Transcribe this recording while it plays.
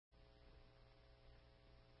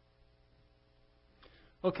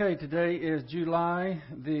Okay, today is July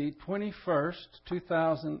the 21st,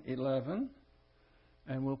 2011,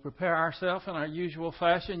 and we'll prepare ourselves in our usual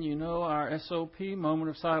fashion. You know our SOP,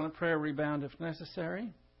 moment of silent prayer, rebound if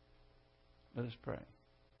necessary. Let us pray.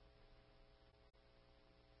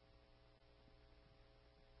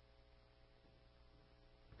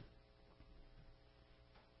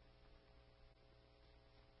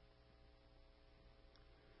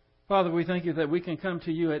 Father, we thank you that we can come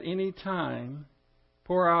to you at any time,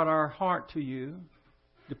 pour out our heart to you,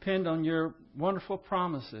 depend on your wonderful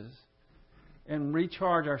promises, and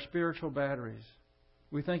recharge our spiritual batteries.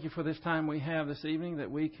 We thank you for this time we have this evening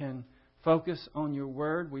that we can focus on your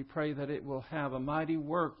word. We pray that it will have a mighty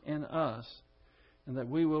work in us and that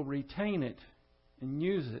we will retain it and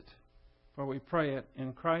use it. For we pray it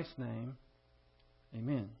in Christ's name.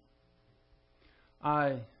 Amen.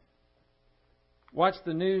 I watched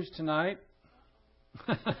the news tonight.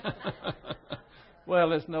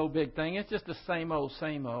 Well, it's no big thing. It's just the same old,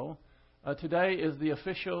 same old. Today is the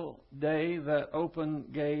official day that open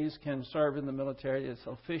gays can serve in the military. It's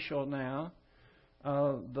official now.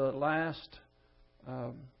 The last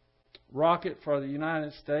rocket for the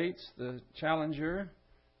United States, the Challenger,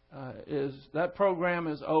 that program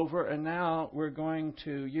is over, and now we're going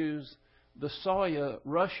to use the Soyuz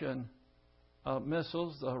Russian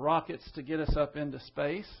missiles, the rockets, to get us up into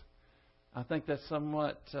space. I think that's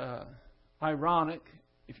somewhat ironic.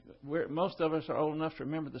 Most of us are old enough to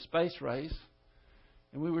remember the space race,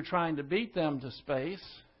 and we were trying to beat them to space.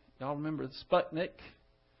 Y'all remember the Sputnik,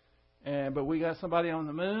 but we got somebody on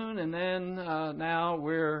the moon, and then now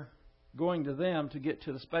we're going to them to get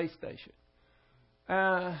to the space station.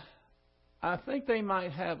 I think they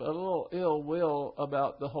might have a little ill will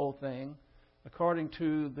about the whole thing. According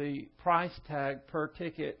to the price tag per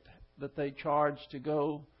ticket that they charge to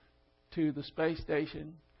go to the space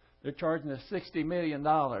station, they're charging us $60 million.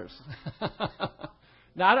 Now,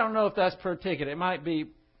 I don't know if that's per ticket. It might be,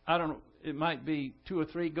 it might be 2 or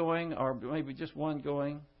 3 going, or maybe just 1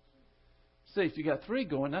 going. See, if you got 3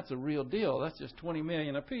 going, that's a real deal. That's just $20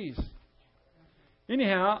 million apiece.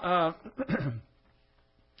 Anyhow,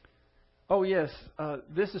 oh yes,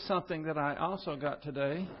 this is something that I also got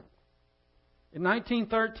today. In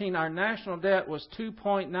 1913, our national debt was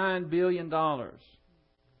 $2.9 billion.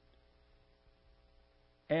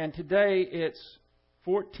 And today it's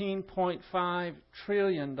 $14.5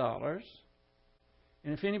 trillion. And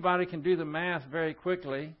if anybody can do the math very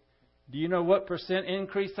quickly, do you know what percent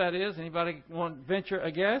increase that is? Anybody want to venture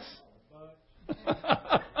a guess?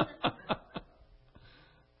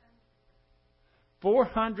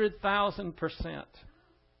 400,000%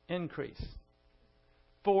 increase.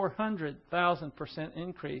 400,000%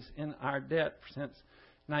 increase in our debt since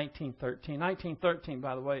 1913. 1913,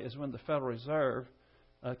 by the way, is when the Federal Reserve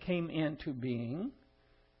came into being,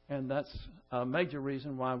 and that's a major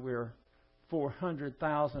reason why we're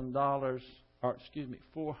 $400,000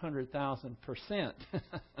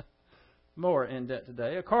 more in debt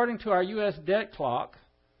today. According to our U.S. debt clock,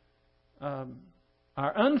 our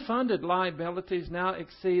unfunded liabilities now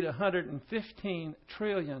exceed $115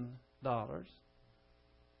 trillion.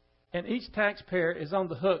 And each taxpayer is on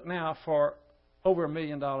the hook now for over $1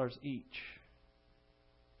 million each.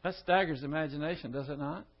 That staggers imagination, does it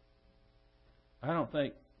not? I don't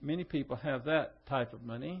think many people have that type of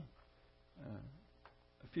money.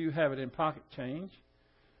 A few have it in pocket change.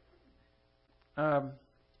 One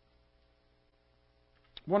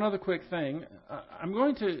other quick thing.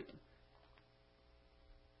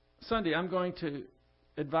 Sunday, I'm going to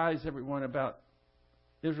advise everyone about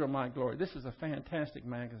Israel My Glory. This is a fantastic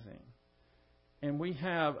magazine. And we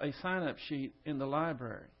have a sign-up sheet in the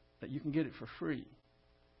library that you can get it for free.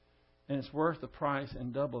 And it's worth the price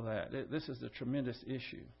and double that. This is a tremendous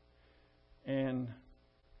issue. And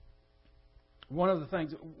one of the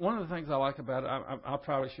things I like about it, I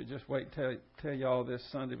probably should just wait and tell you all this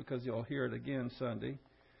Sunday because you'll hear it again Sunday.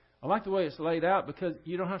 I like the way it's laid out because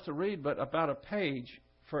you don't have to read but about a page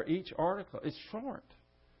for each article. It's short.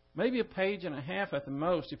 Maybe a page and a half at the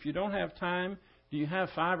most. If you don't have time, do you have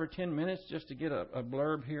 5 or 10 minutes just to get a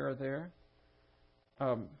blurb here or there?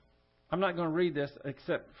 I'm not going to read this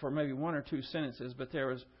except for maybe 1 or 2 sentences, but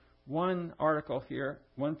there is one article here,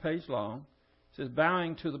 1 page long. It says,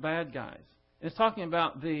 bowing to the bad guys. It's talking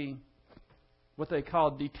about what they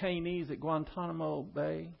call detainees at Guantanamo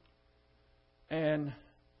Bay. And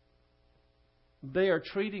they are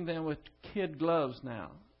treating them with kid gloves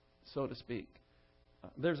now, so to speak.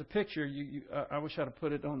 There's a picture, I wish I'd have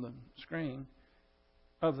put it on the screen,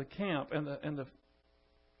 of the camp. And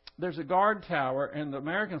there's a guard tower, and the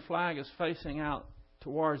American flag is facing out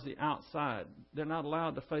towards the outside. They're not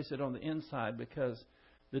allowed to face it on the inside because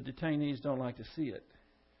the detainees don't like to see it.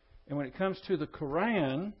 And when it comes to the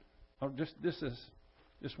Quran, this is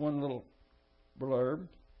just one little blurb.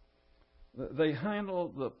 They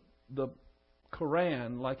handle the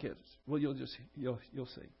Quran like it's, well, you'll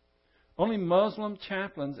see. Only Muslim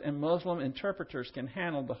chaplains and Muslim interpreters can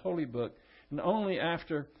handle the holy book, and only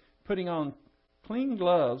after putting on clean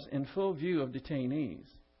gloves in full view of detainees.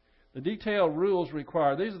 The detailed rules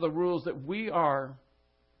require, these are the rules that we are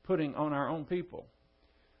putting on our own people,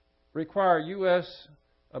 require U.S.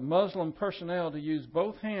 Muslim personnel to use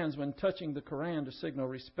both hands when touching the Quran to signal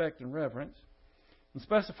respect and reverence, and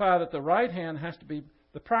specify that the right hand has to be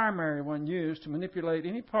the primary one used to manipulate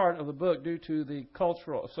any part of the book due to the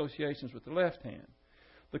cultural associations with the left hand.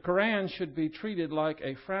 The Quran should be treated like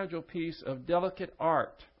a fragile piece of delicate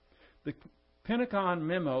art. The Pentagon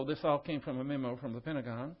memo, this all came from a memo from the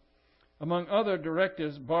Pentagon, among other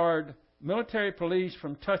directives, barred military police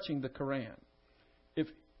from touching the Quran.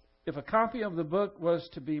 If a copy of the book was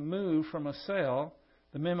to be moved from a cell,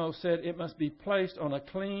 the memo said it must be placed on a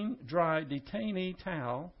clean, dry detainee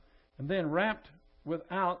towel and then wrapped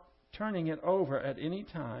without turning it over at any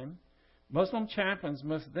time. Muslim chaplains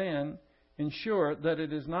must then ensure that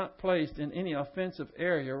it is not placed in any offensive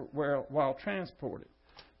area while transported.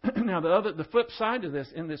 Now, the flip side to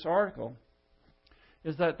this in this article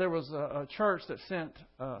is that there was a church that sent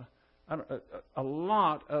a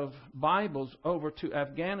lot of Bibles over to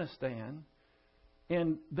Afghanistan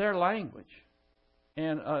in their language.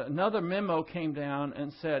 And another memo came down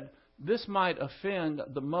and said, this might offend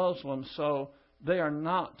the Muslims, so they are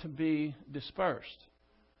not to be dispersed.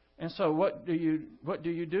 And so what do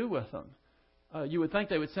you do with them? You would think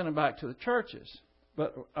they would send them back to the churches.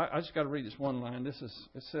 But I just got to read this one line. It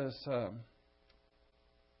says,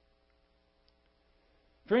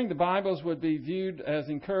 freeing the Bibles would be viewed as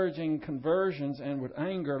encouraging conversions and would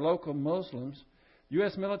anger local Muslims.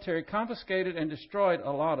 U.S. military confiscated and destroyed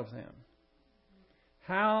a lot of them.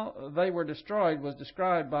 How they were destroyed was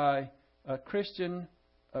described by Christian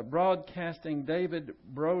Broadcasting David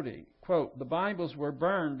Brody. Quote, the Bibles were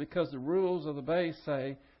burned because the rules of the base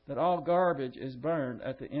say that all garbage is burned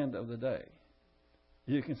at the end of the day.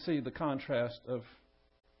 You can see the contrast of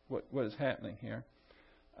what is happening here.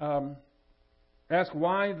 Asked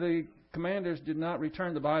why the commanders did not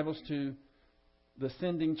return the Bibles to the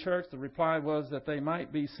sending church, the reply was that they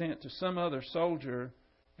might be sent to some other soldier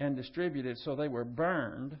and distributed, so they were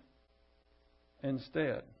burned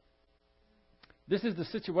instead. This is the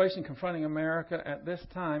situation confronting America at this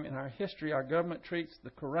time in our history. Our government treats the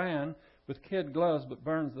Quran with kid gloves but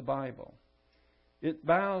burns the Bible. It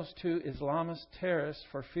bows to Islamist terrorists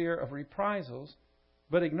for fear of reprisals,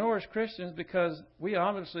 but ignores Christians because we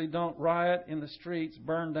obviously don't riot in the streets,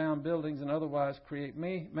 burn down buildings, and otherwise create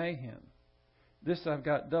mayhem. This I've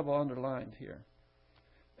got double underlined here.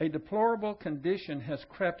 A deplorable condition has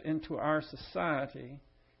crept into our society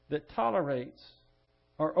that tolerates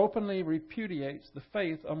or openly repudiates the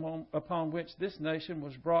faith upon which this nation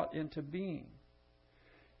was brought into being.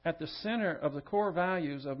 At the center of the core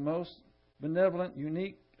values of the most benevolent,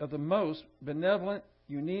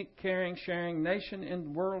 unique, caring, sharing nation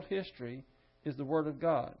in world history is the Word of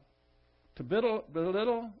God. To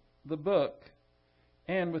belittle the book,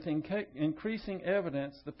 and with increasing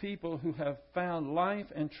evidence, the people who have found life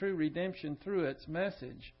and true redemption through its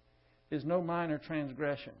message, is no minor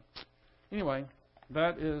transgression. Anyway,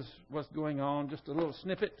 that is what's going on. Just a little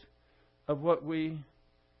snippet of what we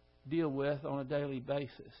deal with on a daily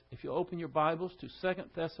basis. If you open your Bibles to 2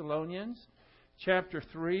 Thessalonians chapter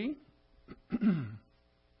 3.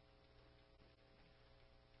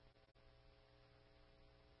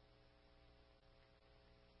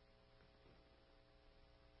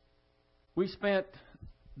 We spent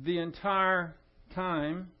the entire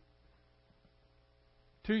time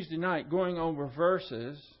Tuesday night going over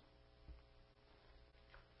verses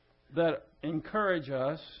that encourage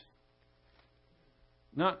us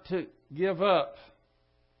not to give up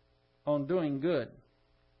on doing good.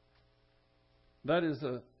 That is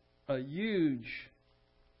a huge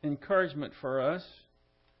encouragement for us,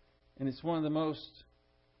 and it's one of the most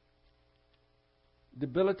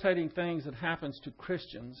debilitating things that happens to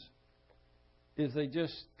Christians is they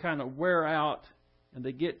just kind of wear out and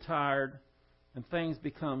they get tired and things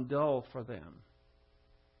become dull for them.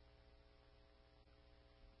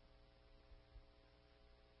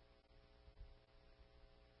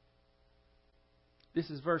 This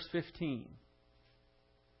is verse 15.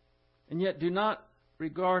 And yet do not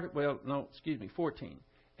regard, 14.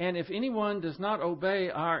 And if anyone does not obey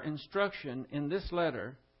our instruction in this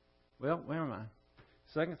letter, where am I?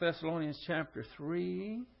 2 Thessalonians chapter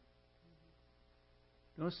 3.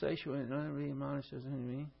 Don't satiate, don't be admonished as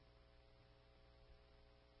enemy.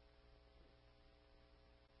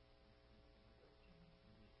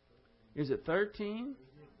 Is it 13?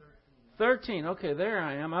 13. Okay, there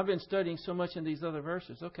I am. I've been studying so much in these other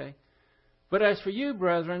verses. Okay. But as for you,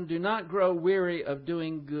 brethren, do not grow weary of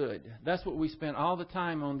doing good. That's what we spent all the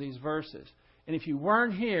time on these verses. And if you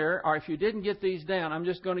weren't here, or if you didn't get these down, I'm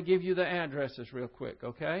just going to give you the addresses real quick,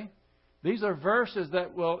 okay? These are verses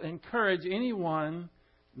that will encourage anyone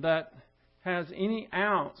that has any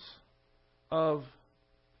ounce of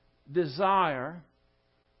desire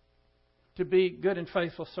to be good and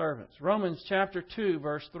faithful servants. Romans chapter 2,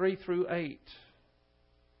 verse 3 through 8.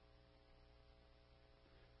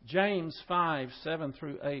 James 5, 7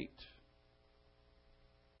 through 8.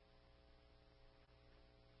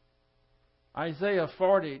 Isaiah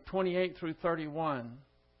 40, 28 through 31.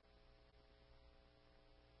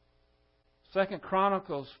 2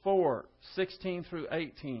 Chronicles 4, 16 through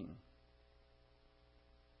 18.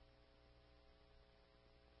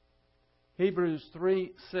 Hebrews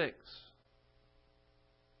 3, 6.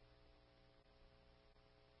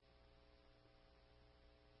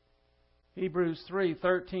 Hebrews 3,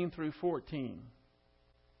 13 through 14.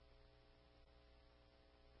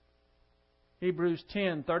 Hebrews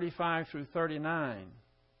 10, 35 through 39.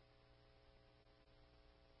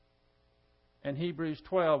 And Hebrews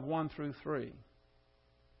 12, 1 through 3.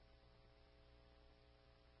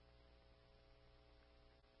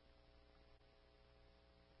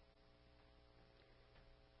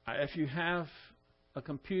 If you have a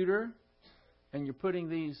computer and you're putting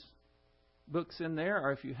these books in there,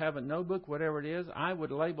 or if you have a notebook, whatever it is, I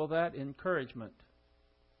would label that encouragement.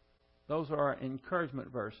 Those are our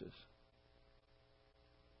encouragement verses.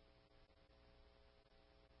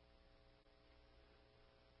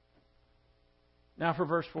 Now for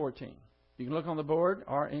verse 14. You can look on the board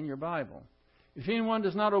or in your Bible. If anyone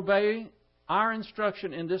does not obey our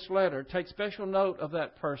instruction in this letter, take special note of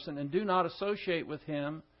that person and do not associate with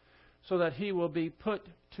him, so that he will be put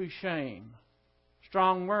to shame.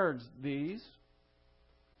 Strong words, these.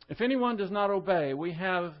 If anyone does not obey, we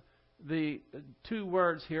have the two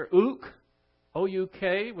words here, uk,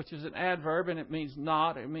 O-U-K, which is an adverb, and it means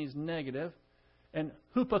not, it means negative, and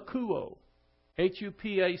hupakuo,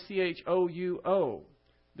 H-U-P-A-C-H-O-U-O.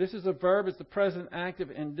 This is a verb, it's the present active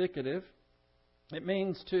indicative. It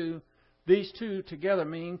means to, these two together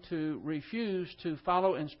mean to refuse to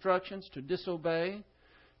follow instructions, to disobey,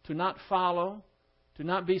 to not follow, to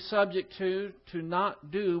not be subject to not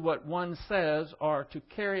do what one says, or to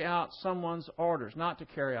carry out someone's orders, not to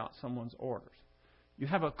carry out someone's orders. You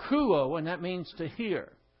have a kuo, and that means to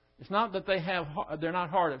hear. It's not that they're not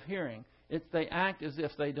hard of hearing. They act as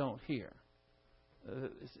if they don't hear.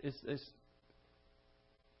 It's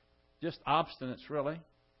just obstinance, really.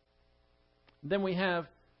 Then we have,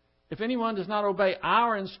 if anyone does not obey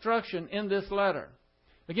our instruction in this letter.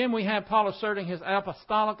 Again, we have Paul asserting his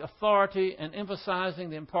apostolic authority and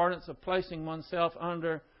emphasizing the importance of placing oneself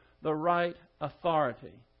under the right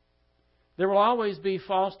authority. There will always be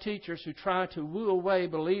false teachers who try to woo away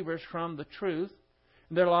believers from the truth.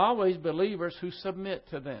 And there will always be believers who submit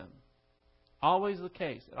to them. Always the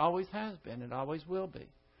case. It always has been. It always will be.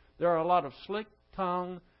 There are a lot of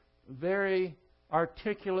slick-tongued, very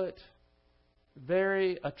articulate,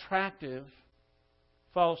 very attractive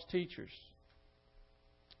false teachers.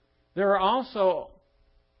 There are also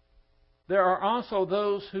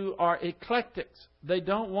those who are eclectics. They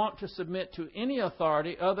don't want to submit to any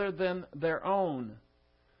authority other than their own.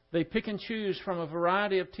 They pick and choose from a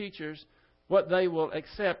variety of teachers what they will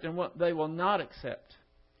accept and what they will not accept.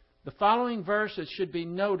 The following verses should be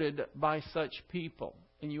noted by such people.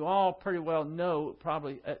 And you all pretty well know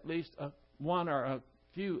probably at least one or a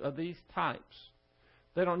few of these types.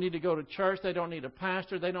 They don't need to go to church. They don't need a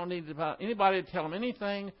pastor. They don't need anybody to tell them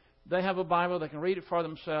anything. They have a Bible. They can read it for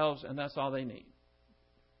themselves, and that's all they need.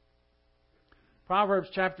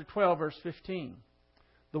 Proverbs chapter 12, verse 15.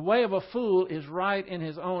 The way of a fool is right in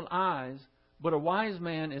his own eyes, but a wise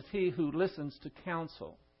man is he who listens to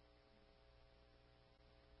counsel.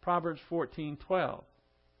 Proverbs 14:12.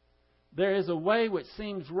 There is a way which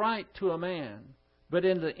seems right to a man, but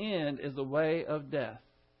in the end is the way of death.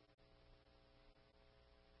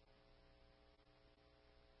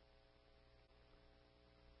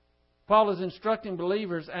 Paul is instructing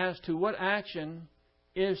believers as to what action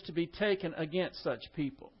is to be taken against such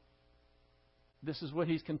people. This is what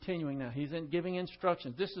he's continuing now. He's giving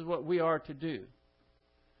instructions. This is what we are to do.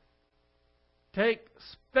 Take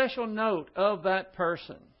special note of that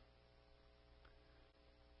person.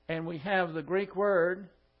 And we have the Greek word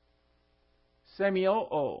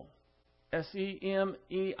semeioo, S-E-M-E-I-O-O.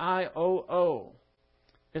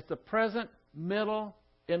 It's the present middle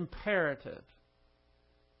imperative.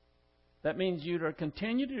 That means you to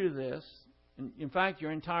continue to do this. In fact,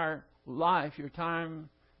 your entire life, your time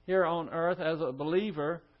here on earth as a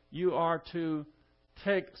believer, you are to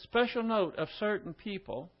take special note of certain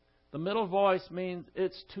people. The middle voice means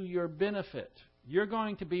it's to your benefit. You're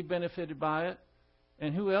going to be benefited by it.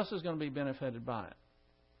 And who else is going to be benefited by it?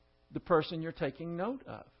 The person you're taking note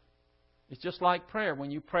of. It's just like prayer. When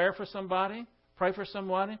you pray for somebody,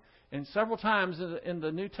 and several times in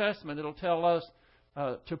the New Testament it'll tell us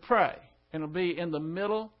to pray. And it'll be in the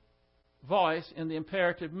middle voice, in the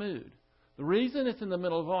imperative mood. The reason it's in the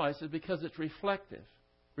middle voice is because it's reflexive.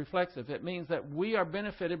 It means that we are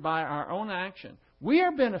benefited by our own action. We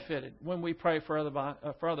are benefited when we pray for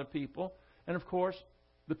other people. And of course,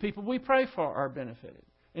 the people we pray for are benefited.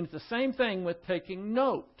 And it's the same thing with taking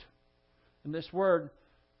note. And this word,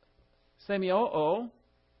 semio,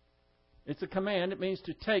 it's a command. It means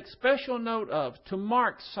to take special note of, to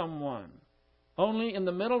mark someone. Only in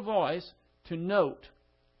the middle voice, to note.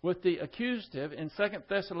 With the accusative in 2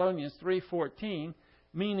 Thessalonians 3:14,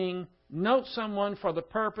 meaning note someone for the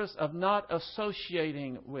purpose of not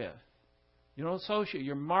associating with. You don't associate.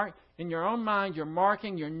 You're in your own mind, you're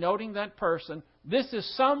marking, you're noting that person. This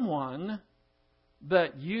is someone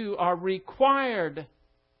that you are required,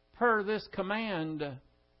 per this command,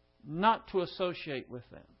 not to associate with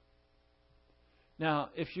them. Now,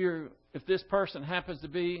 if this person happens to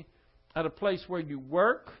be at a place where you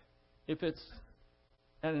work, if it's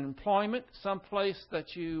at an employment, someplace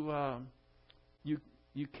that you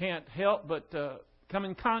can't help but come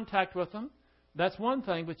in contact with them, that's one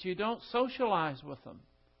thing, but you don't socialize with them.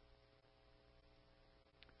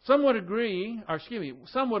 Some would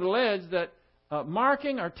allege that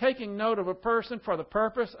marking or taking note of a person for the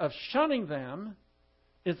purpose of shunning them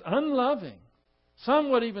is unloving. Some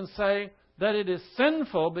would even say that it is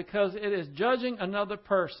sinful because it is judging another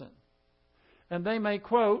person. And they may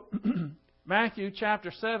quote Matthew chapter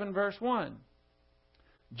 7, verse 1.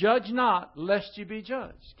 Judge not, lest you be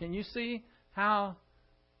judged. Can you see how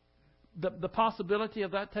the possibility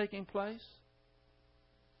of that taking place?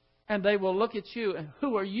 And they will look at you, and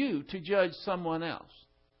who are you to judge someone else?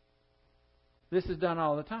 This is done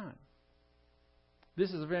all the time.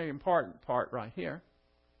 This is a very important part right here.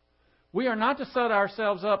 We are not to set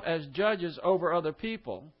ourselves up as judges over other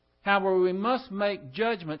people. However, we must make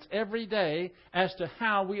judgments every day as to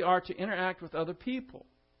how we are to interact with other people.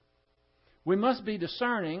 We must be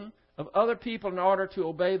discerning of other people in order to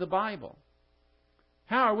obey the Bible.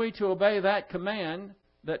 How are we to obey that command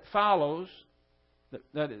that follows,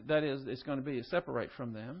 that is, it's going to be to separate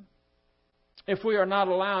from them, if we are not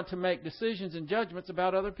allowed to make decisions and judgments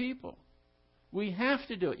about other people? We have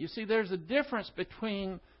to do it. You see, there's a difference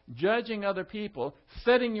between judging other people,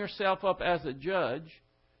 setting yourself up as a judge,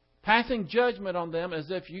 passing judgment on them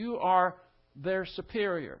as if you are their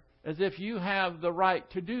superior, as if you have the right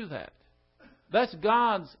to do that. That's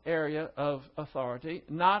God's area of authority,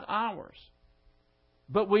 not ours.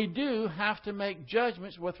 But we do have to make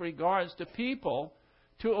judgments with regards to people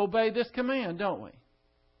to obey this command, don't we?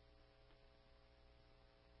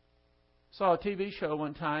 Saw a TV show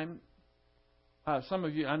one time. Some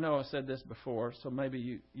of you, I know I said this before, so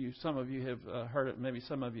maybe some of you have heard it, maybe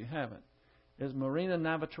some of you haven't. Is Marina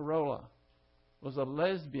Navratilova was a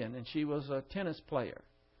lesbian, and she was a tennis player.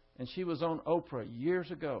 And she was on Oprah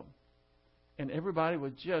years ago. And everybody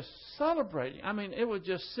was just celebrating. I mean, it was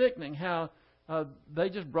just sickening how they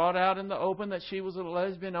just brought out in the open that she was a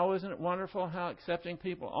lesbian. Oh, isn't it wonderful how accepting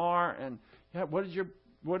people are? And what does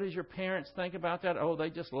your parents think about that? Oh, they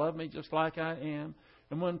just love me just like I am.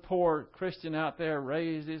 And one poor Christian out there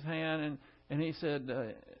raised his hand and he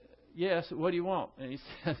said, yes, what do you want? And he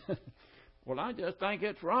said, well, I just think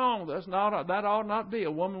it's wrong. That ought not be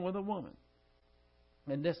a woman with a woman.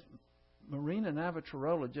 And this Marina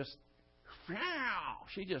Navratilova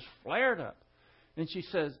she just flared up. And she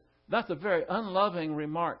says, that's a very unloving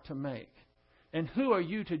remark to make. And who are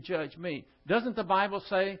you to judge me? Doesn't the Bible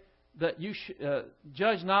say that you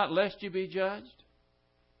judge not lest you be judged?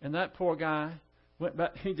 And that poor guy went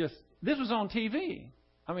back. This was on TV.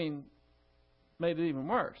 I mean, made it even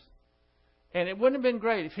worse. And it wouldn't have been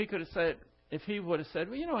great if he would have said,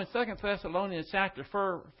 well, you know, in 2 Thessalonians chapter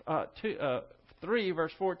 3,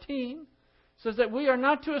 verse 14, says that we are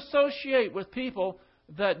not to associate with people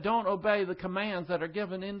that don't obey the commands that are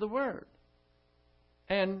given in the Word.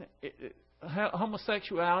 And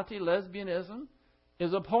homosexuality, lesbianism,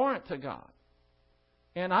 is abhorrent to God.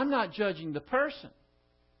 And I'm not judging the person.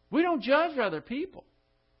 We don't judge other people.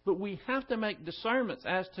 But we have to make discernments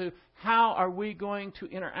as to how are we going to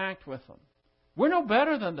interact with them. We're no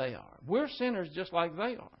better than they are. We're sinners just like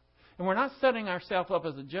they are. And we're not setting ourselves up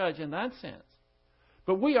as a judge in that sense.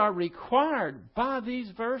 But we are required by these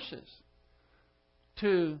verses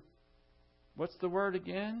to, what's the word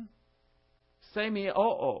again? Say me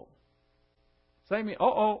oh-oh. Say me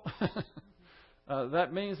oh-oh.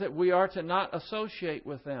 That means that we are to not associate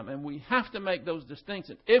with them. And we have to make those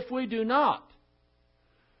distinctions. If we do not,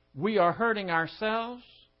 we are hurting ourselves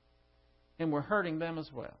and we're hurting them as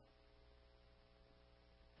well.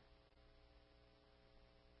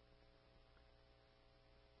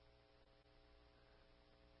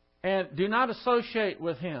 And do not associate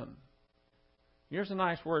with him. Here's a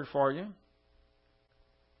nice word for you.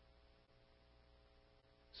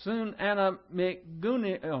 Sun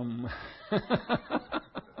anamigunium.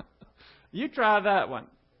 You try that one.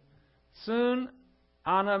 Sun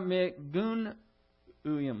anamigunium.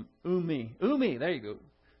 Umi. There you go.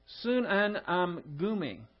 Sun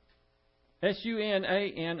anamgumi.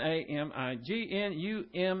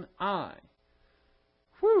 Sunanaminiguni.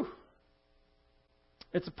 Whew.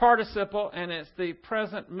 It's a participle, and it's the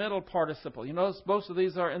present middle participle. You notice both of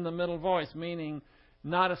these are in the middle voice, meaning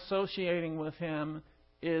not associating with him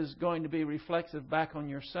is going to be reflexive back on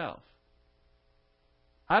yourself.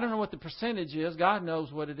 I don't know what the percentage is. God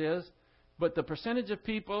knows what it is. But the percentage of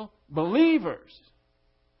people, believers,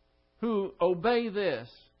 who obey this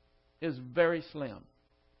is very slim.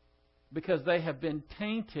 Because they have been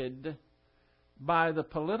tainted by the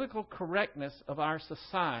political correctness of our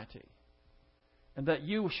society. And that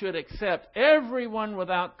you should accept everyone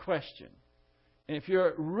without question. And if you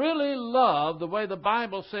really love the way the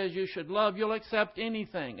Bible says you should love, you'll accept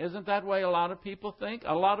anything. Isn't that the way a lot of people think?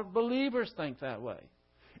 A lot of believers think that way.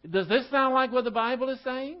 Does this sound like what the Bible is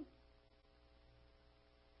saying?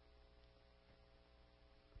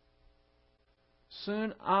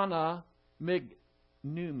 Sun ana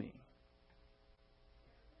mignumi.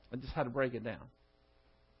 I just had to break it down.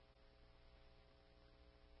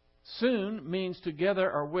 Soon means together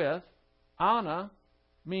or with. Ana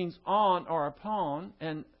means on or upon.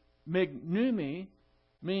 And mignumi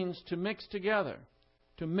means to mix together.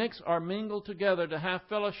 To mix or mingle together, to have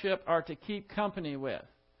fellowship or to keep company with.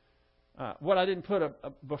 What I didn't put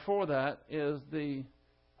before that is you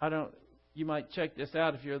might check this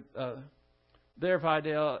out if you're there,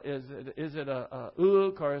 Vidal. Is it a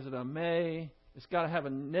uk or is it a may? It's got to have a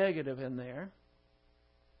negative in there.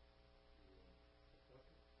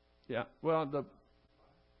 Yeah, well,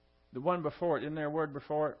 the one before it, isn't there a word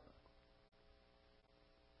before it?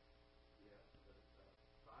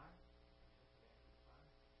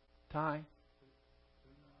 Tie.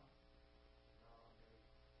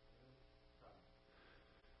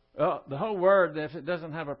 Well, the whole word, if it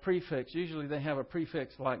doesn't have a prefix, usually they have a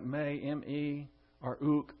prefix like may, M-E, or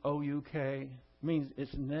uk, O-U-K, means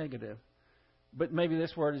it's negative. But maybe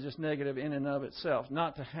this word is just negative in and of itself,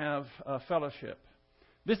 not to have fellowship.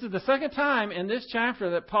 This is the second time in this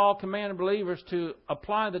chapter that Paul commanded believers to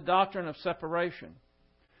apply the doctrine of separation.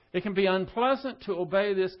 It can be unpleasant to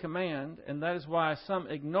obey this command, and that is why some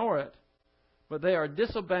ignore it, but they are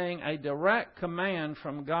disobeying a direct command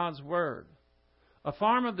from God's Word. A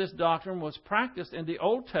form of this doctrine was practiced in the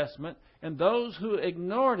Old Testament, and those who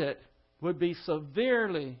ignored it would be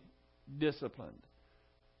severely disciplined.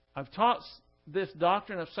 I've taught this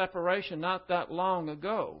doctrine of separation not that long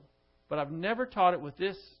ago, but I've never taught it with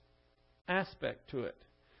this aspect to it.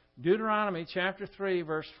 Deuteronomy chapter 3,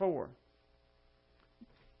 verse 4.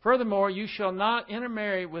 Furthermore, you shall not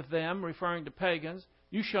intermarry with them, referring to pagans.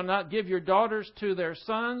 You shall not give your daughters to their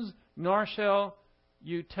sons, nor shall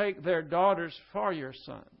you take their daughters for your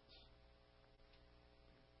sons.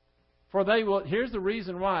 For they will, here's the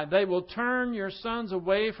reason why, they will turn your sons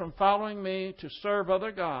away from following me to serve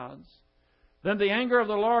other gods. Then the anger of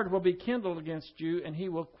the Lord will be kindled against you, and He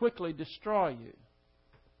will quickly destroy you.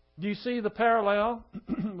 Do you see the parallel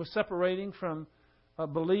with separating from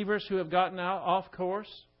believers who have gotten off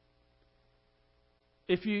course?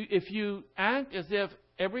 If you act as if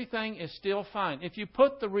everything is still fine, if you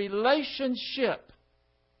put the relationship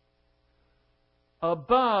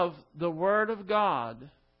above the Word of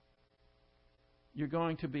God, you're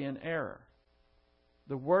going to be in error.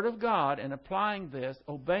 The Word of God, and applying this,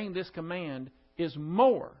 obeying this command, is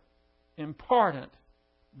more important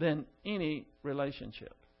than any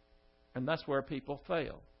relationship. And that's where people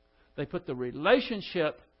fail. They put the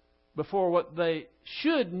relationship before what they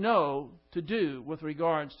should know to do with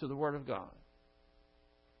regards to the Word of God.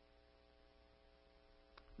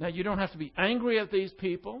 Now, you don't have to be angry at these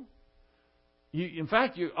people. In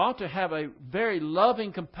fact, you ought to have a very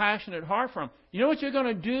loving, compassionate heart for them. You know what you're going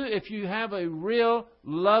to do if you have a real,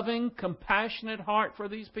 loving, compassionate heart for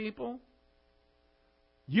these people?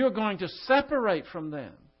 You're going to separate from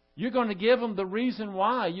them. You're going to give them the reason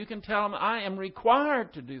why. You can tell them, I am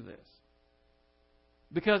required to do this.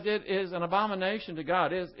 Because it is an abomination to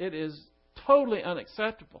God. It is totally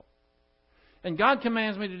unacceptable. And God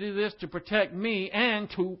commands me to do this to protect me and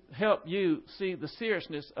to help you see the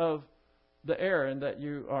seriousness of the error that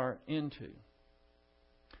you are into.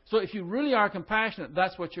 So if you really are compassionate,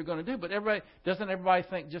 that's what you're going to do. But doesn't everybody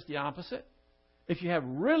think just the opposite? If you have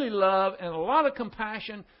really love and a lot of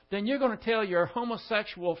compassion, then you're going to tell your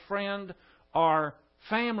homosexual friend or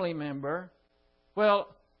family member,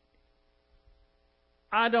 well,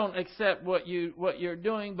 I don't accept what you're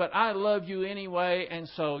doing, but I love you anyway, and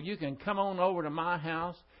so you can come on over to my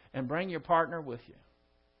house and bring your partner with you.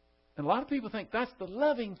 And a lot of people think that's the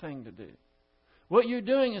loving thing to do. What you're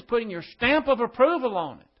doing is putting your stamp of approval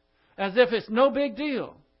on it, as if it's no big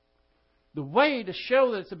deal. The way to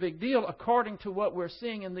show that it's a big deal, according to what we're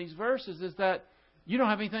seeing in these verses, is that you don't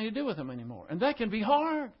have anything to do with them anymore. And that can be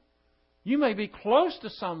hard. You may be close to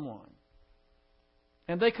someone,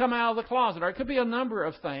 and they come out of the closet. Or it could be a number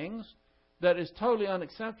of things that is totally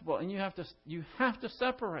unacceptable, and you have to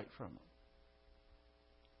separate from them.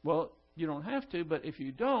 Well, you don't have to, but if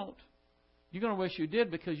you don't, you're going to wish you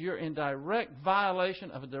did, because you're in direct violation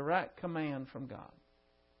of a direct command from God.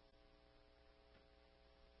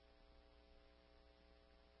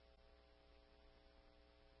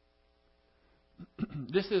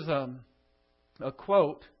 This is a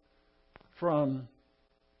quote from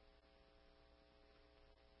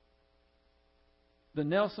the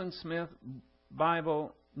Nelson Smith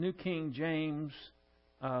Bible, New King James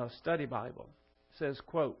Study Bible. It says,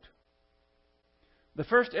 quote, "The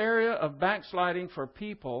first area of backsliding for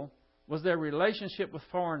people was their relationship with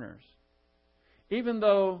foreigners. Even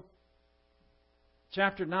though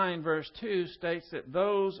chapter 9, verse 2 states that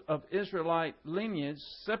those of Israelite lineage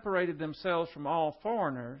separated themselves from all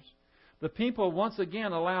foreigners, the people once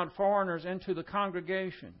again allowed foreigners into the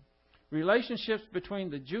congregation. Relationships between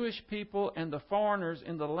the Jewish people and the foreigners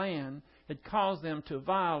in the land had caused them to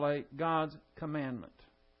violate God's commandment."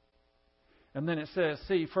 And then it says,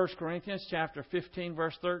 see 1 Corinthians chapter 15,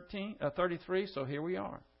 verse 33. So here we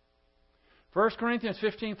are. 1 Corinthians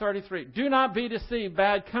 15:33. "Do not be deceived.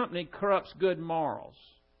 Bad company corrupts good morals."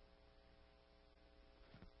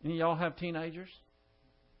 Any of y'all have teenagers?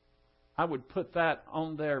 I would put that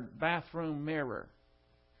on their bathroom mirror.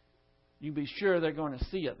 You be sure they're going to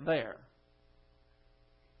see it there.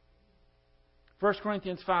 1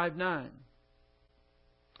 Corinthians 5:9.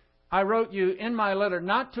 "I wrote you in my letter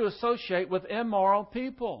not to associate with immoral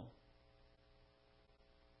people."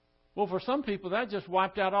 Well, for some people, that just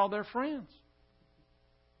wiped out all their friends.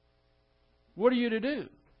 What are you to do?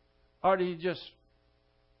 Or do you just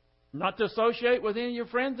not to associate with any of your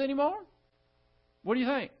friends anymore? What do you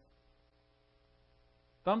think?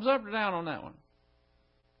 Thumbs up or down on that one?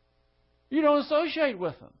 You don't associate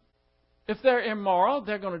with them. If they're immoral,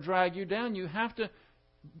 they're going to drag you down. You have to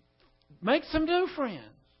make some new friends.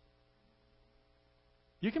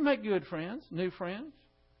 You can make good friends, new friends.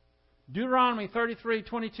 Deuteronomy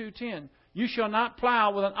 33:22-10. "You shall not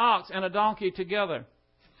plow with an ox and a donkey together."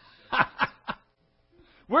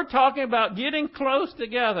 We're talking about getting close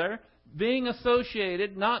together, being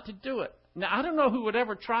associated, not to do it. Now, I don't know who would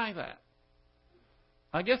ever try that.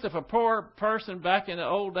 I guess if a poor person back in the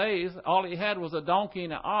old days, all he had was a donkey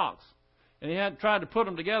and an ox, and he had tried to put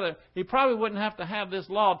them together, he probably wouldn't have to have this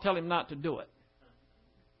law tell him not to do it.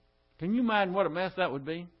 Can you imagine what a mess that would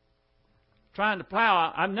be? Trying to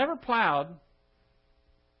plow. I've never plowed,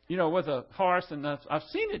 with a horse, and I've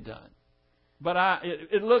seen it done. But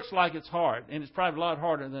it looks like it's hard, and it's probably a lot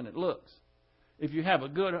harder than it looks. If you have a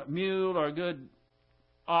good mule or a good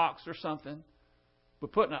ox or something,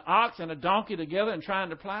 but putting an ox and a donkey together and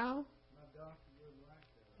trying to plow? My donkey wouldn't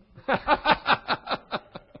like that.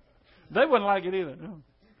 They wouldn't like it either.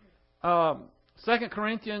 No. 2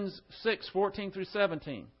 Corinthians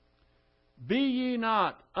 6:14-17. "Be ye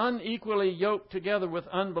not unequally yoked together with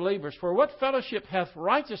unbelievers. For what fellowship hath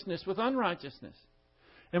righteousness with unrighteousness?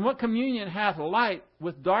 And what communion hath light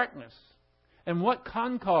with darkness? And what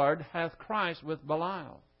concord hath Christ with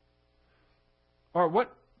Belial? Or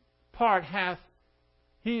what part hath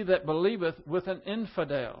he that believeth with an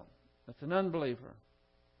infidel?" That's an unbeliever.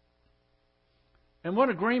 "And what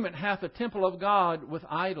agreement hath the temple of God with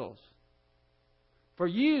idols? For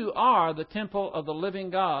you are the temple of the living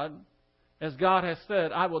God, as God has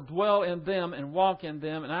said, I will dwell in them and walk in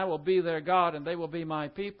them, and I will be their God, and they will be my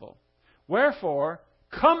people. Wherefore,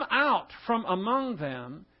 come out from among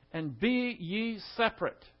them, and be ye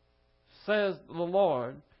separate, says the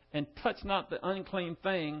Lord, and touch not the unclean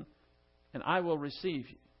thing, and I will receive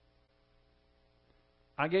you."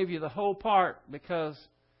 I gave you the whole part because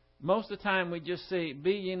most of the time we just see,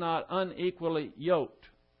 be ye not unequally yoked.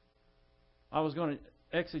 I was going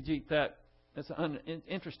to exegete that. It's an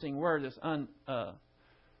interesting word, this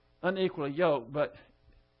unequally yoked, but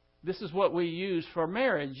this is what we use for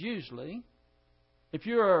marriage usually. If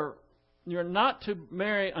you're not to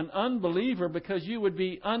marry an unbeliever because you would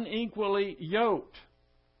be unequally yoked.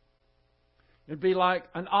 It'd be like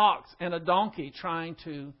an ox and a donkey trying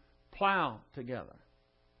to plow together.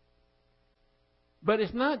 But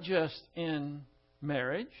it's not just in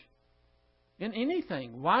marriage, in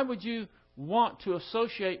anything. Why would you want to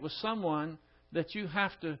associate with someone that you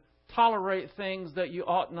have to tolerate things that you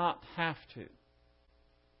ought not have to?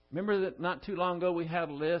 Remember that not too long ago we had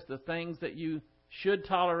a list of things that you should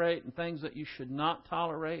tolerate and things that you should not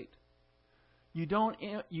tolerate. You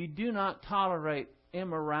do not tolerate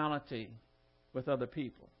immorality with other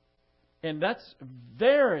people. And that's a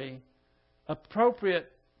very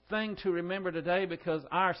appropriate thing to remember today because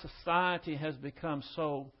our society has become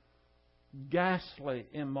so ghastly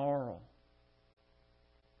immoral.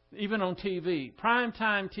 Even on TV.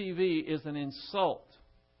 Primetime TV is an insult.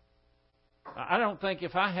 I don't think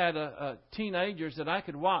if I had teenagers that I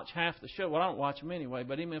could watch half the show. Well, I don't watch them anyway,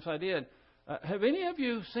 but even if I did. Have any of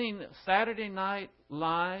you seen Saturday Night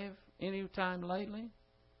Live any time lately?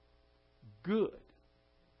 Good.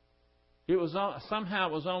 It was on, somehow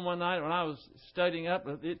it was on one night when I was studying up.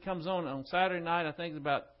 It comes on Saturday night, I think it's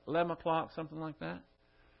about 11 o'clock, something like that.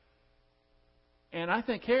 And I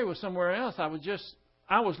think Carrie was somewhere else. I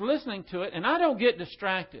was listening to it, and I don't get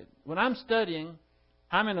distracted. When I'm studying,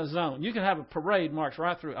 I'm in a zone. You can have a parade march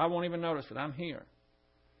right through. I won't even notice that I'm here.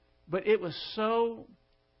 But it was so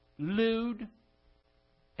lewd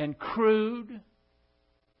and crude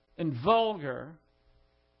and vulgar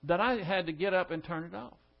that I had to get up and turn it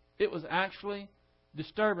off. It was actually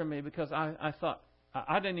disturbing me because I thought,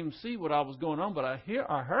 I didn't even see what was going on, but I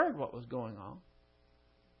heard what was going on.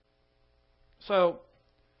 So,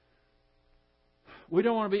 we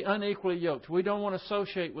don't want to be unequally yoked. We don't want to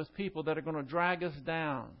associate with people that are going to drag us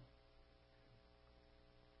down.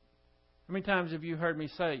 How many times have you heard me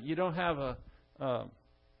say, you don't have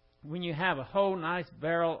when you have a whole nice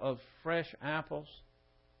barrel of fresh apples,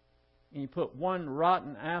 and you put one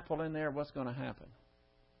rotten apple in there, what's going to happen?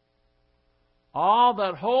 All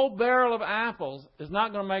that whole barrel of apples is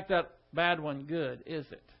not going to make that bad one good, is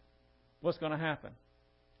it? What's going to happen?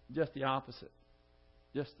 Just the opposite.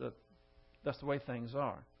 That's the way things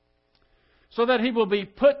are. So that he will be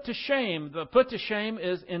put to shame. The put to shame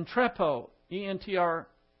is entrepo. E-N-T-R-E-P-O.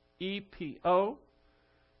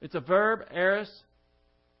 It's a verb, aorist.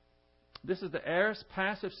 This is the aorist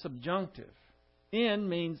passive subjunctive. In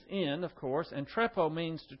means in, of course, and trepo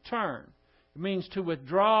means to turn. It means to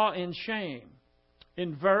withdraw in shame.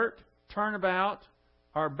 Invert, turn about,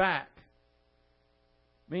 or back.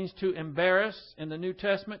 It means to embarrass in the New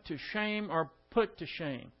Testament, to shame or put to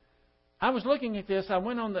shame. I was looking at this. I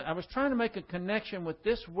was trying to make a connection with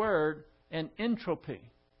this word and entropy.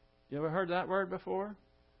 You ever heard that word before?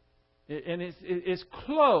 It's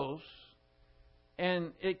close,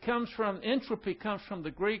 and it comes from entropy. Comes from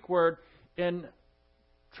the Greek word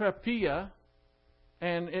entrapia,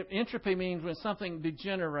 and entropy means when something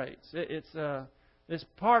degenerates. It's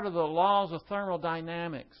part of the laws of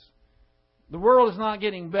thermodynamics. The world is not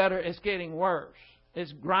getting better; it's getting worse.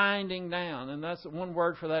 It's grinding down, and that's one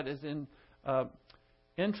word for that is in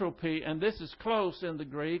entropy, and this is close in the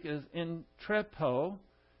Greek is entrepo,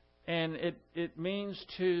 and it means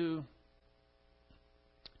to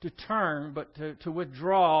turn, but to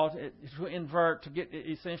withdraw, to invert, to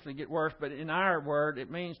essentially get worse. But in our word, it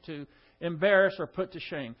means to embarrass or put to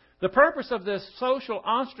shame. The purpose of this social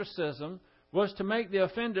ostracism was to make the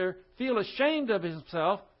offender feel ashamed of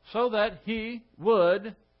himself, so that he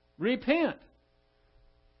would repent.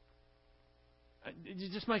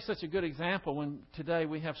 It just makes such a good example when today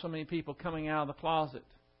we have so many people coming out of the closet.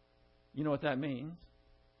 You know what that means?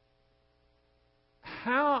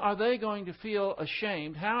 How are they going to feel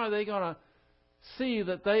ashamed? How are they going to see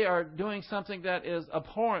that they are doing something that is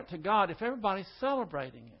abhorrent to God if everybody's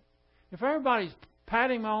celebrating it? If everybody's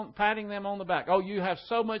patting them on the back. Oh, you have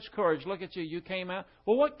so much courage. Look at you. You came out.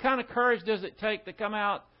 Well, what kind of courage does it take to come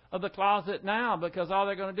out of the closet now? Because all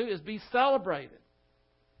they're going to do is be celebrated.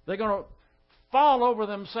 They're going to fall over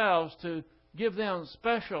themselves to give them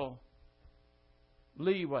special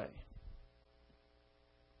leeway.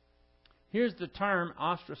 Here's the term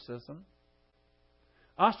ostracism.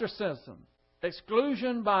 Ostracism,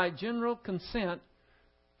 exclusion by general consent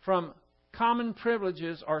from common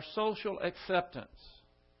privileges or social acceptance.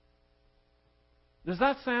 Does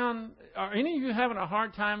that sound... Are any of you having a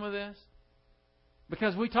hard time with this?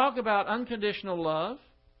 Because we talk about unconditional love,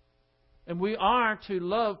 and we are to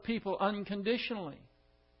love people unconditionally.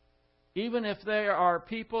 Even if there are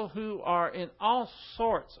people who are in all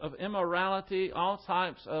sorts of immorality, all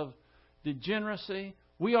types of degeneracy,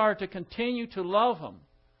 we are to continue to love them.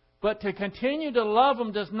 But to continue to love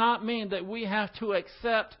them does not mean that we have to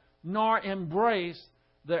accept nor embrace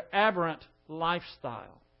their aberrant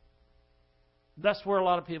lifestyle. That's where a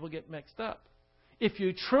lot of people get mixed up. If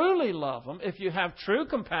you truly love them, if you have true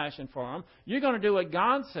compassion for them, you're going to do what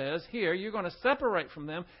God says here. You're going to separate from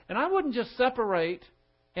them. And I wouldn't just separate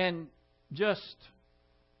and just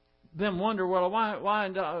then wonder, well, why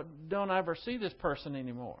don't I ever see this person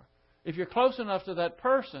anymore? If you're close enough to that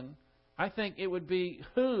person, I think it would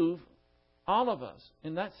behoove all of us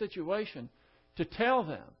in that situation to tell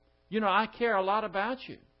them, I care a lot about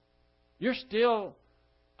you.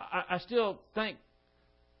 I still think,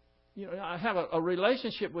 I have a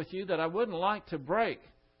relationship with you that I wouldn't like to break,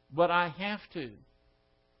 but I have to.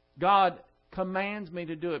 God commands me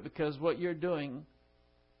to do it because what you're doing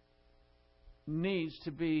needs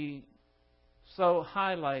to be so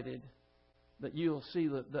highlighted that you'll see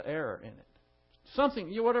the error in it. Something,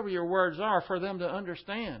 whatever your words are, for them to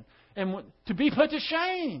understand. And to be put to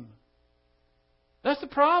shame. That's the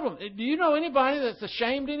problem. Do you know anybody that's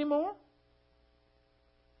ashamed anymore?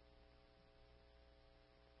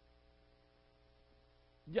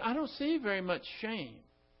 I don't see very much shame.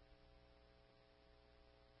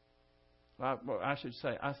 Well, I should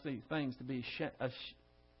say, I see things to be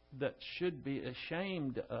that should be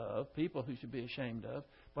ashamed of, people who should be ashamed of,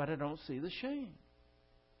 but I don't see the shame.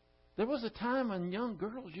 There was a time when young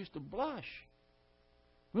girls used to blush.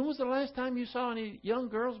 When was the last time you saw any young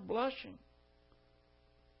girls blushing?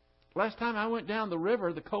 Last time I went down the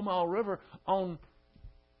river, the Comal River, on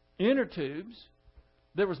inner tubes,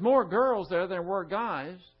 there was more girls there than there were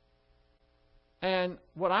guys. And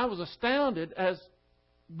what I was astounded as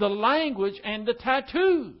the language and the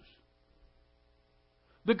tattoos.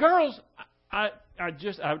 The girls, I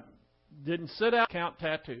didn't sit out and count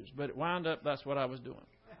tattoos, but it wound up that's what I was doing.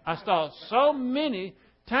 I saw so many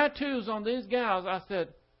tattoos on these gals, I said,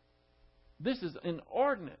 this is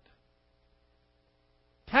inordinate.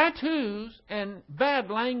 Tattoos and bad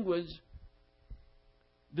language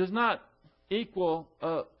does not equal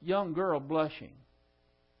a young girl blushing.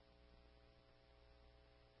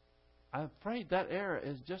 I'm afraid that era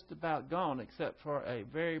is just about gone, except for a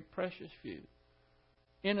very precious few.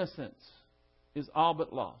 Innocence is all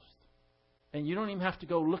but lost. And you don't even have to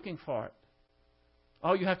go looking for it.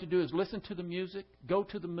 All you have to do is listen to the music, go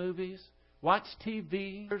to the movies, watch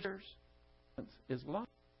TV. Is lost.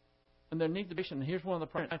 And there needs to be, and here's one of the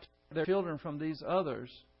problems, their children from these others,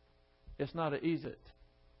 it's not an easy.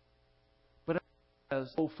 But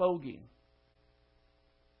as old fogey.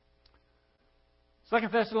 2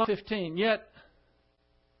 Thessalonians 15, yet,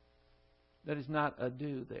 that is not a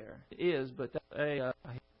do there. It is, but that's a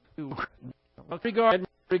regard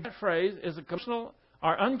that phrase is a conditional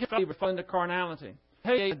or unconditional referring to carnality.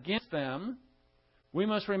 Hey, against them, we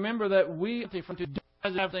must remember that we from to do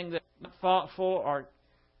everything that's not thoughtful or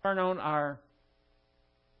turn on our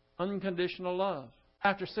unconditional love.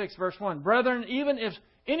 Chapter 6, verse 1. Brethren, even if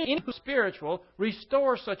any who is spiritual,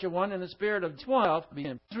 restore such a one in the spirit of 12,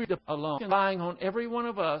 being alone, relying on every one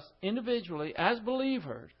of us individually as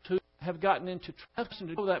believers who have gotten into trust and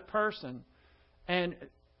to know that person and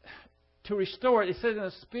to restore it. It says in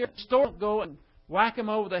the spirit, restore, go and whack him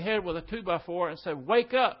over the head with a 2x4 and say,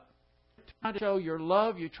 wake up. You're trying to show your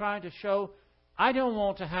love. You're trying to show, I don't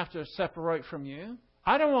want to have to separate from you.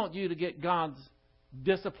 I don't want you to get God's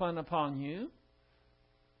discipline upon you.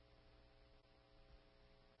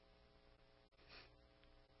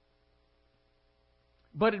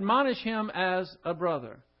 But admonish him as a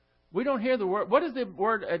brother. We don't hear the word. What does the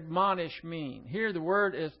word admonish mean? Here the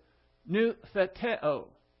word is noutheteo.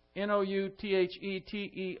 Noutheteo.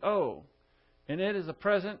 And it is a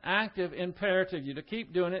present active imperative. You to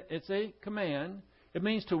keep doing it. It's a command. It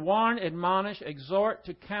means to warn, admonish, exhort,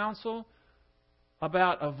 to counsel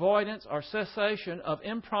about avoidance or cessation of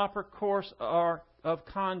improper course or of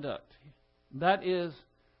conduct. That is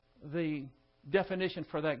the definition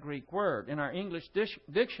for that Greek word. In our English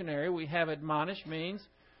dictionary, we have admonish means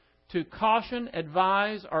to caution,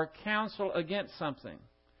 advise, or counsel against something.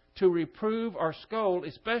 To reprove or scold,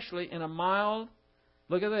 especially in a mild,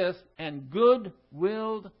 look at this, and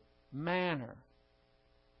good-willed manner.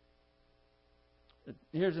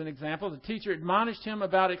 Here's an example. The teacher admonished him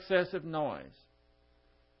about excessive noise.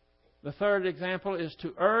 The third example is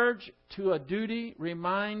to urge to a duty,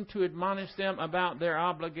 remind, to admonish them about their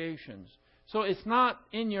obligations. So it's not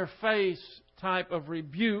in your face type of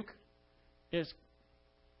rebuke. It's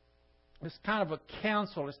It's kind of a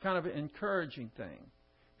counsel. It's kind of an encouraging thing.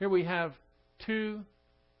 Here we have two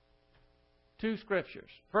scriptures.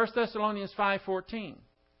 1 Thessalonians 5:14.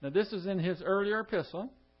 Now this is in his earlier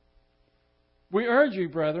epistle. We urge you,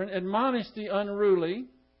 brethren, admonish the unruly.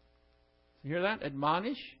 You hear that?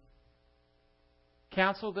 Admonish.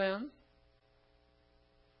 Counsel them.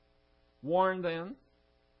 Warn them.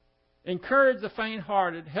 Encourage the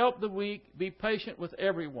faint-hearted. Help the weak. Be patient with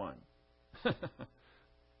everyone.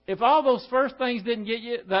 If all those first things didn't get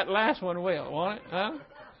you, that last one will, won't it? Huh?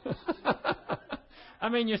 I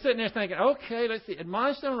mean, you're sitting there thinking, okay, let's see.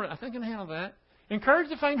 Admonish them. I think I can handle that. Encourage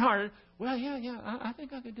the faint-hearted. Well, yeah, I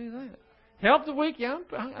think I could do that. Help the weak. Yeah,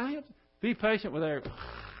 I have to. Be patient with everyone.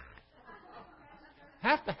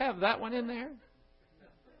 Have to have that one in there.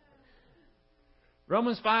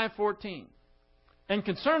 Romans 5:14. And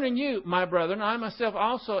concerning you, my brethren, I myself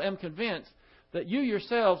also am convinced that you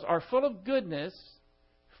yourselves are full of goodness,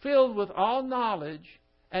 filled with all knowledge,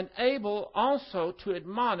 and able also to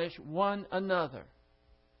admonish one another.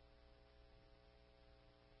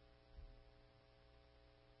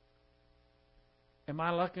 Am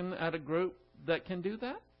I looking at a group that can do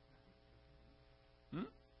that?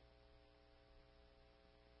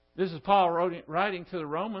 This is Paul writing to the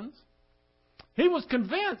Romans. He was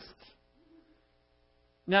convinced.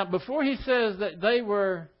 Now, before he says that they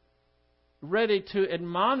were ready to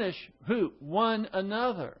admonish who? One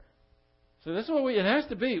another. So this is what it has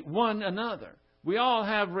to be, one another. We all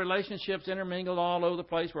have relationships intermingled all over the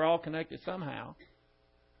place. We're all connected somehow.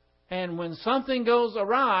 And when something goes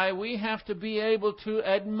awry, we have to be able to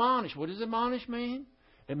admonish. What does admonish mean?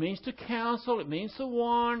 It means to counsel. It means to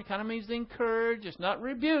warn. It kind of means to encourage. It's not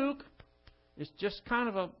rebuke. It's just kind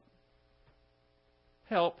of a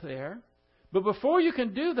help there. But before you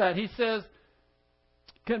can do that, he says,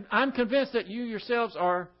 I'm convinced that you yourselves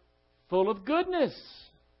are full of goodness.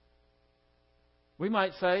 We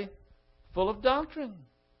might say, full of doctrine.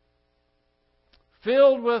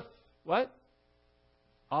 Filled with what?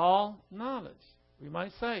 All knowledge. We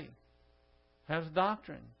might say, has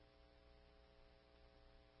doctrine.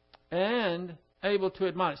 And able to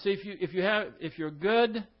admonish. See, if you're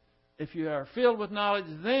good, if you are filled with knowledge,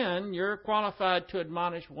 then you're qualified to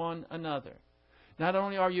admonish one another. Not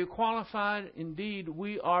only are you qualified, indeed,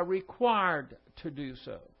 we are required to do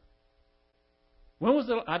so. When was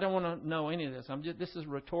I don't want to know any of this. This is a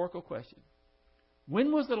rhetorical question.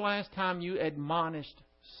 When was the last time you admonished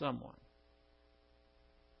someone?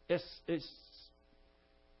 It's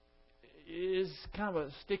kind of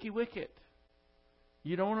a sticky wicket.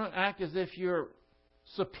 You don't want to act as if you're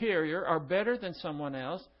superior or better than someone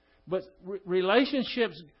else. But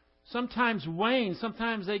relationships sometimes wane.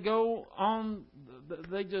 Sometimes they go on,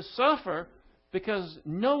 they just suffer because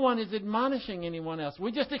no one is admonishing anyone else.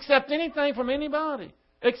 We just accept anything from anybody.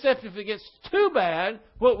 Except if it gets too bad,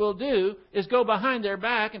 what we'll do is go behind their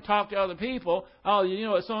back and talk to other people. Oh, you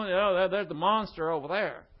know, there's the monster over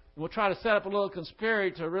there. And we'll try to set up a little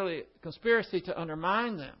conspiracy to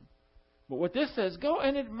undermine them. But what this says, go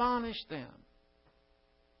and admonish them.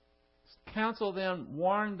 Counsel them,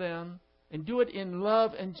 warn them, and do it in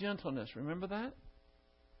love and gentleness. Remember that?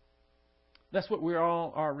 That's what we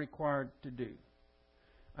all are required to do.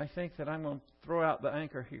 I think that I'm going to throw out the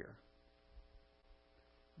anchor here.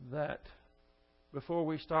 That before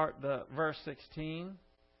we start the verse 16,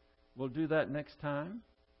 we'll do that next time.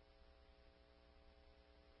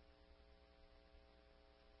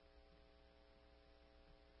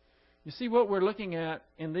 You see, what we're looking at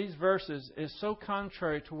in these verses is so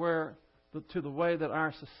contrary to the way that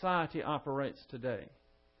our society operates today.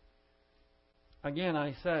 Again,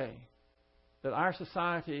 I say that our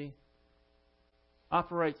society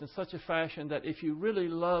operates in such a fashion that if you really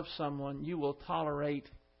love someone, you will tolerate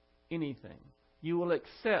anything. You will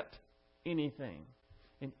accept anything.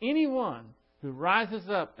 And anyone who rises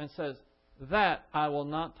up and says, that I will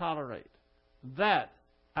not tolerate, that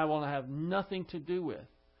I will have nothing to do with,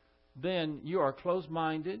 then you are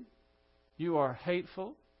closed-minded, you are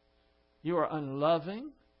hateful, you are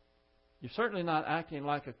unloving, you're certainly not acting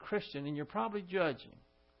like a Christian, and you're probably judging.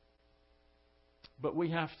 But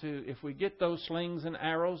we have to, if we get those slings and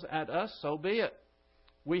arrows at us, so be it.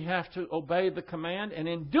 We have to obey the command, and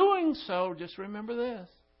in doing so, just remember this.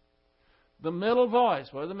 The middle voice,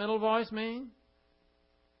 what does the middle voice mean?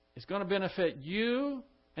 It's going to benefit you,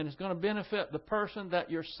 and it's going to benefit the person that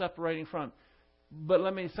you're separating from. But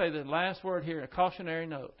let me say the last word here, a cautionary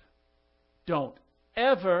note. Don't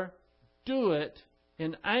ever do it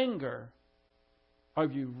in anger, or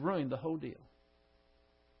you've ruined the whole deal.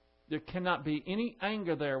 There cannot be any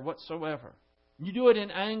anger there whatsoever. You do it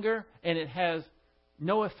in anger, and it has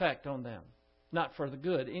no effect on them. Not for the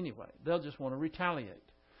good anyway. They'll just want to retaliate.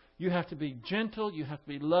 You have to be gentle. You have to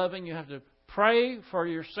be loving. You have to pray for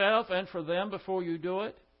yourself and for them before you do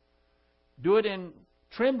it. Do it in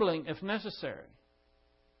trembling if necessary.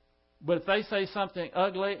 But if they say something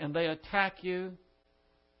ugly and they attack you,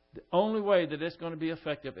 the only way that it's going to be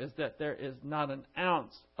effective is that there is not an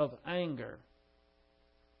ounce of anger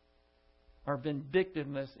or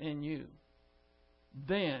vindictiveness in you.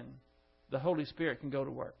 Then the Holy Spirit can go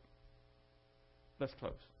to work. Let's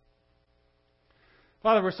close.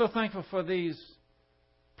 Father, we're so thankful for these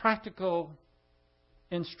practical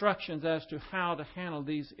instructions as to how to handle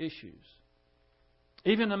these issues.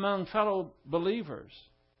 Even among fellow believers,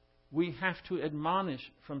 we have to admonish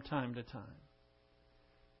from time to time.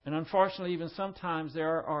 And unfortunately, even sometimes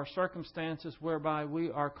there are circumstances whereby we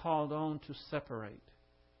are called on to separate.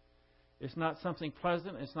 It's not something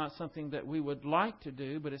pleasant. It's not something that we would like to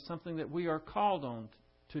do, but it's something that we are called on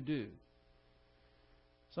to do.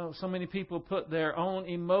 So many people put their own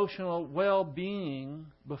emotional well-being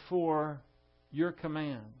before your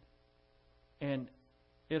command. And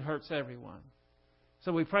it hurts everyone.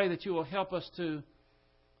 So we pray that you will help us to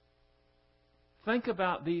think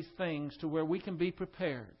about these things to where we can be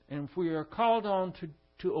prepared. And if we are called on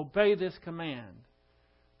to obey this command,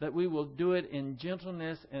 that we will do it in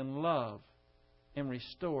gentleness and love and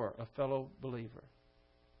restore a fellow believer.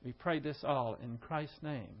 We pray this all in Christ's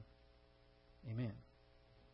name. Amen.